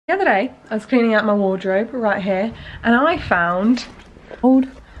The other day, I was cleaning out my wardrobe right here, and I found old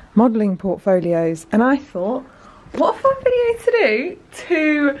modelling portfolios, and I thought, what a fun video to do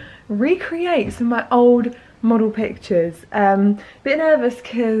to recreate some of my old model pictures. Bit nervous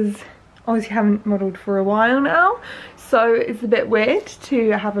because obviously haven't modelled for a while now, so it's a bit weird to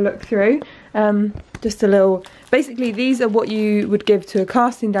have a look through. Just a little, basically these are what you would give to a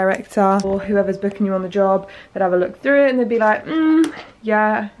casting director or whoever's booking you on the job. They'd have a look through it and they'd be like,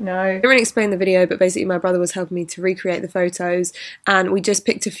 yeah, no. I didn't really explain the video, but basically my brother was helping me to recreate the photos, and we just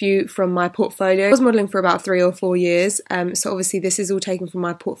picked a few from my portfolio. I was modelling for about 3 or 4 years, so obviously this is all taken from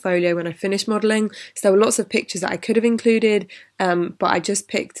my portfolio when I finished modelling. So there were lots of pictures that I could have included, but I just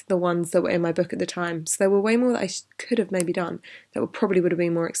picked the ones that were in my book at the time. So there were way more that I could have maybe done that probably would have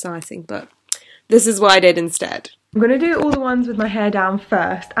been more exciting, but this is what I did instead. I'm going to do all the ones with my hair down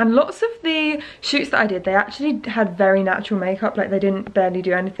first, and lots of the shoots that I did, they actually had very natural makeup, like they didn't barely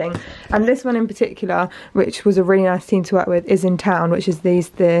do anything. And this one in particular, which was a really nice team to work with, is in town, which is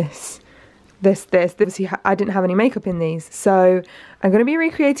this. Obviously I didn't have any makeup in these, so I'm going to be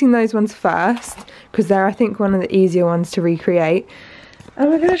recreating those ones first, because they're I think one of the easier ones to recreate, and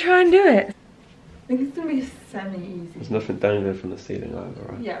we're going to try and do it. I think it's going to be semi-easy. There's nothing dangling from the ceiling either,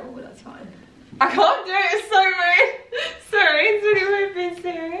 right? Yeah, well that's fine. I can't do it, it's so weird. Sorry, it's really weird being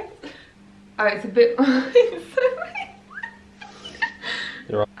serious. Oh, it's a bit, it's so weird.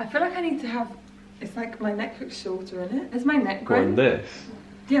 You're right. I feel like I need to have, it's like my neck looks shorter in it. Is my neck growing? this?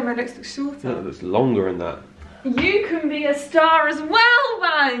 Yeah, my neck looks shorter. No, it looks longer in that. You can be a star as well,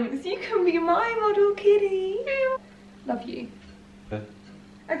 Banks. You can be my model kitty. Love you. Yeah.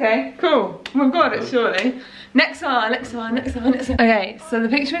 Okay, cool. We've got it, surely. Next one. Okay, so the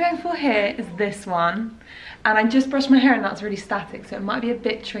picture we're going for here is this one. And I just brushed my hair and that's really static, so it might be a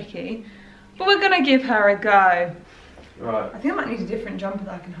bit tricky. But we're gonna give her a go. Right. I think I might need a different jumper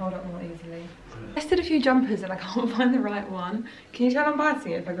that I can hold up more easily. I tested a few jumpers and I can't find the right one. Can you tell I'm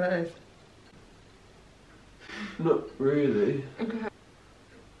biting it if I go like this? Not really. Okay.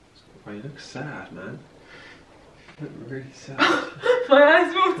 Oh, you look sad, man. You look really sad. My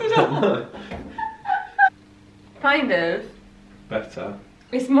eyes watered up. Kind of. Better.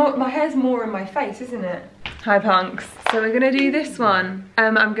 It's more, my hair's more in my face, isn't it? Hi punks. So we're gonna do this one.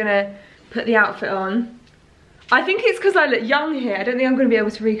 I'm gonna put the outfit on. I think it's because I look young here. I don't think I'm gonna be able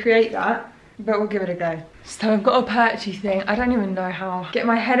to recreate that, but we'll give it a go. So I've got a perchy thing. I don't even know how. Get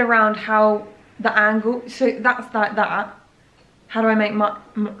my head around how the angle, so that's like that. How do I make my,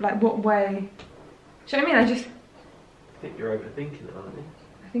 like what way? Do you know what I mean? I think you're overthinking it, aren't you?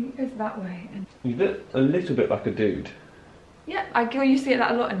 I think it goes that way. And you look a little bit like a dude. yeah, you see that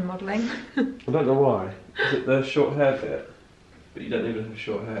a lot in modelling. I don't know why. Is it the short hair bit? But you don't even have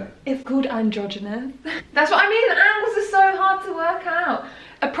short hair. It's called androgynous. That's what I mean, the angles are so hard to work out.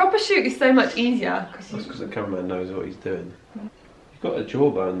 A proper shoot is so much easier. That's because the cameraman knows what he's doing. You've got a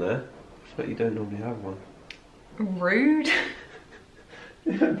jawbone there, but you don't normally have one. Rude.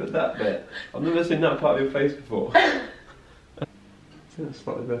 Yeah, but that bit. I've never seen that part of your face before. I think that's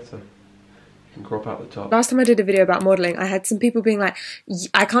slightly better. You can crop out the top. Last time I did a video about modelling, I had some people being like,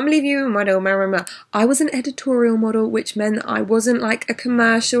 I can't believe you were a model. I was an editorial model, which meant I wasn't like a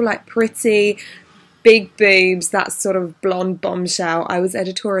commercial, like pretty, big boobs, that sort of blonde bombshell. I was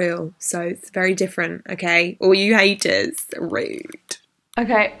editorial, so it's very different, okay? All you haters, rude.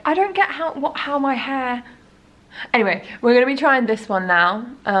 Okay, I don't get how my hair... Anyway, we're going to be trying this one now.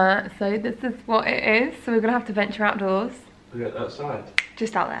 So this is what it is. So we're going to have to venture outdoors. We're going outside?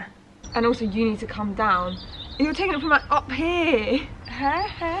 Just out there. And also you need to come down. You're taking it from like up here.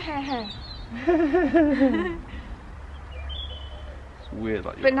 It's weird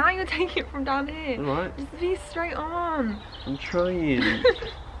like But now you're taking it from down here. Alright. Just be straight on. I'm trying.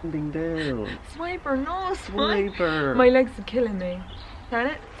 Bending down. Swiper, no Swiper. My legs are killing me.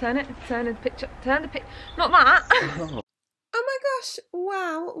 Turn the picture, turn the pic, not that. Oh my gosh,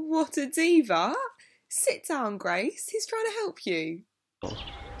 wow, what a diva. Sit down, Grace, he's trying to help you.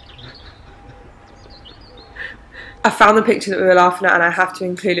 I found the picture that we were laughing at and I have to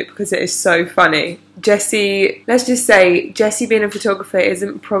include it because it is so funny. Jessie, let's just say, Jessie being a photographer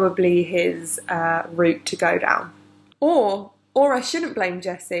isn't probably his route to go down. Or I shouldn't blame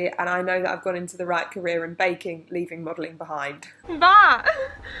Jessie, and I know that I've gone into the right career in baking, leaving modelling behind. That!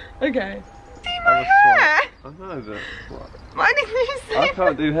 Okay. See my hair! I know, but what? Why didn't you say I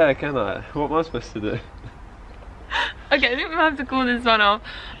can't do hair, can I? What am I supposed to do? Okay, I think we have to call this one off.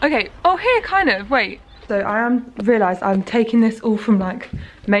 Okay, oh here, kind of, wait. So I realised I'm taking this all from like,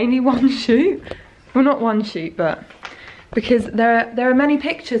 mainly one shoot. Well, not one shoot, but... Because there are many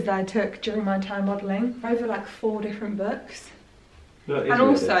pictures that I took during my time modelling. Over like 4 different books. No, it is and weird.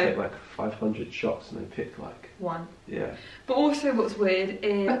 also They take like 500 shots and they pick like one. Yeah. But also what's weird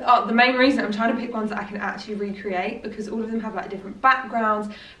is the main reason I'm trying to pick ones that I can actually recreate, because all of them have like different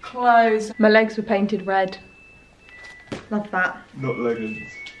backgrounds, clothes. My legs were painted red. Love that. Not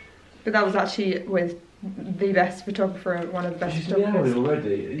leggings. But that was actually with the best photographer, one of the best photographers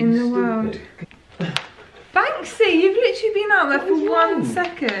already. in the world. Banksy, you've literally been out there for 1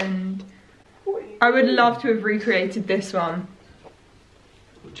 second. I would love to have recreated this one.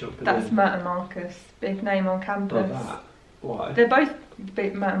 That's Matt and Marcus, big name on campus. Oh, that? Why? They're both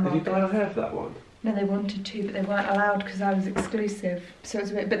big Matt and Marcus. Did you go have that one? No, they wanted to, but they weren't allowed because I was exclusive. So it's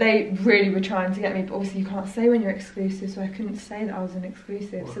a bit, but they really were trying to get me, but obviously you can't say when you're exclusive, so I couldn't say that I was an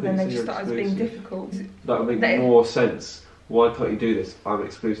exclusive. Well, so then they just thought I was being difficult. That would make more sense. Why can't you do this? I'm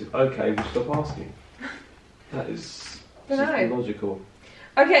exclusive. Okay, we'll stop asking. That is logical.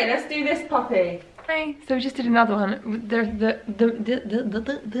 Okay, let's do this puppy. Okay, so we just did another one.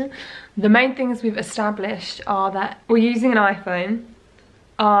 The main things we've established are that we're using an iPhone.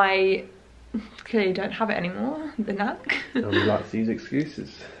 I clearly don't have it anymore, the knack. And we like to use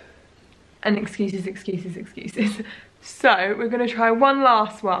excuses. And excuses. So we're going to try one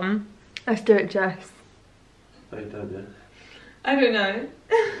last one. Let's do it, Jess. No, you don't, yeah? I don't know.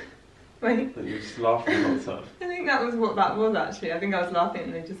 Wait. You're just laughing all the time. I think that was what that was actually. I think I was laughing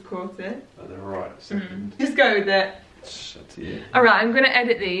and they just caught it. Oh, they're right. Second. Just go with it. Shut to you. Alright, I'm going to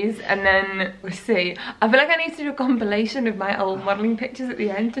edit these and then we'll see. I feel like I need to do a compilation of my old modelling pictures at the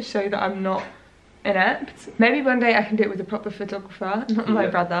end to show that I'm not inept. Maybe one day I can do it with a proper photographer, not my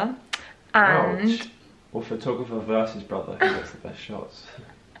brother. And... Ouch. Or photographer versus brother, who gets the best shots.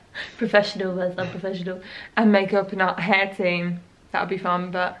 Professional versus unprofessional. And makeup and hair team. That would be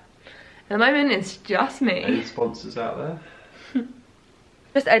fun, but at the moment it's just me. Any sponsors out there?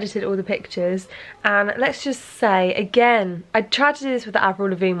 Just edited all the pictures, and let's just say again, I tried to do this with the Avril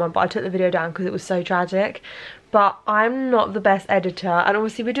Lavigne one, but I took the video down because it was so tragic. But I'm not the best editor, and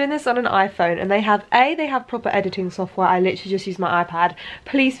obviously we're doing this on an iPhone, and they have proper editing software. I literally just use my iPad.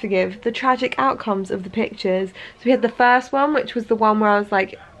 Please forgive the tragic outcomes of the pictures. So we had the first one, which was the one where I was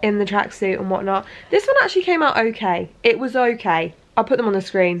like in the tracksuit and whatnot. This one actually came out okay. It was okay. I'll put them on the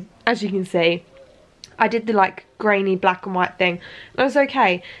screen, as you can see. I did the like grainy black and white thing. That was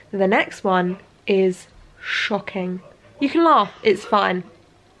okay. The next one is shocking. You can laugh, it's fine.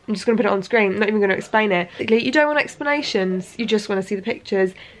 I'm just going to put it on screen, I'm not even going to explain it. You don't want explanations, you just want to see the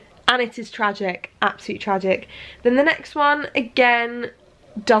pictures. And it is tragic, absolutely tragic. Then the next one, again,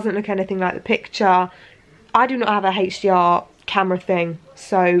 doesn't look anything like the picture. I do not have a HDR camera thing,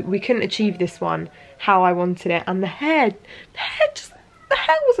 so we couldn't achieve this one how I wanted it. And the hair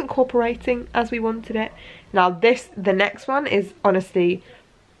wasn't cooperating as we wanted it. Now the next one is honestly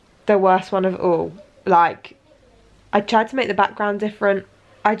the worst one of all. Like, I tried to make the background different.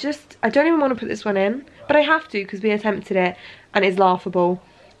 I don't even want to put this one in, but I have to because we attempted it and it's laughable.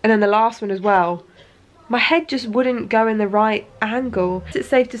 And then the last one as well. My head just wouldn't go in the right angle. It's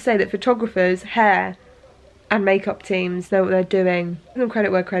safe to say that photographers, hair and makeup teams know what they're doing. Give them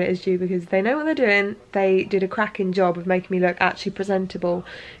credit where credit is due because they know what they're doing. They did a cracking job of making me look actually presentable.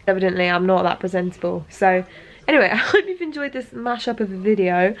 Evidently I'm not that presentable. So anyway, I hope you've enjoyed this mashup of a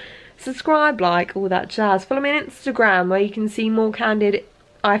video. Subscribe, like, all that jazz. Follow me on Instagram where you can see more candid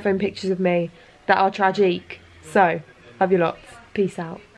iPhone pictures of me that are tragic. So, love you lots. Peace out.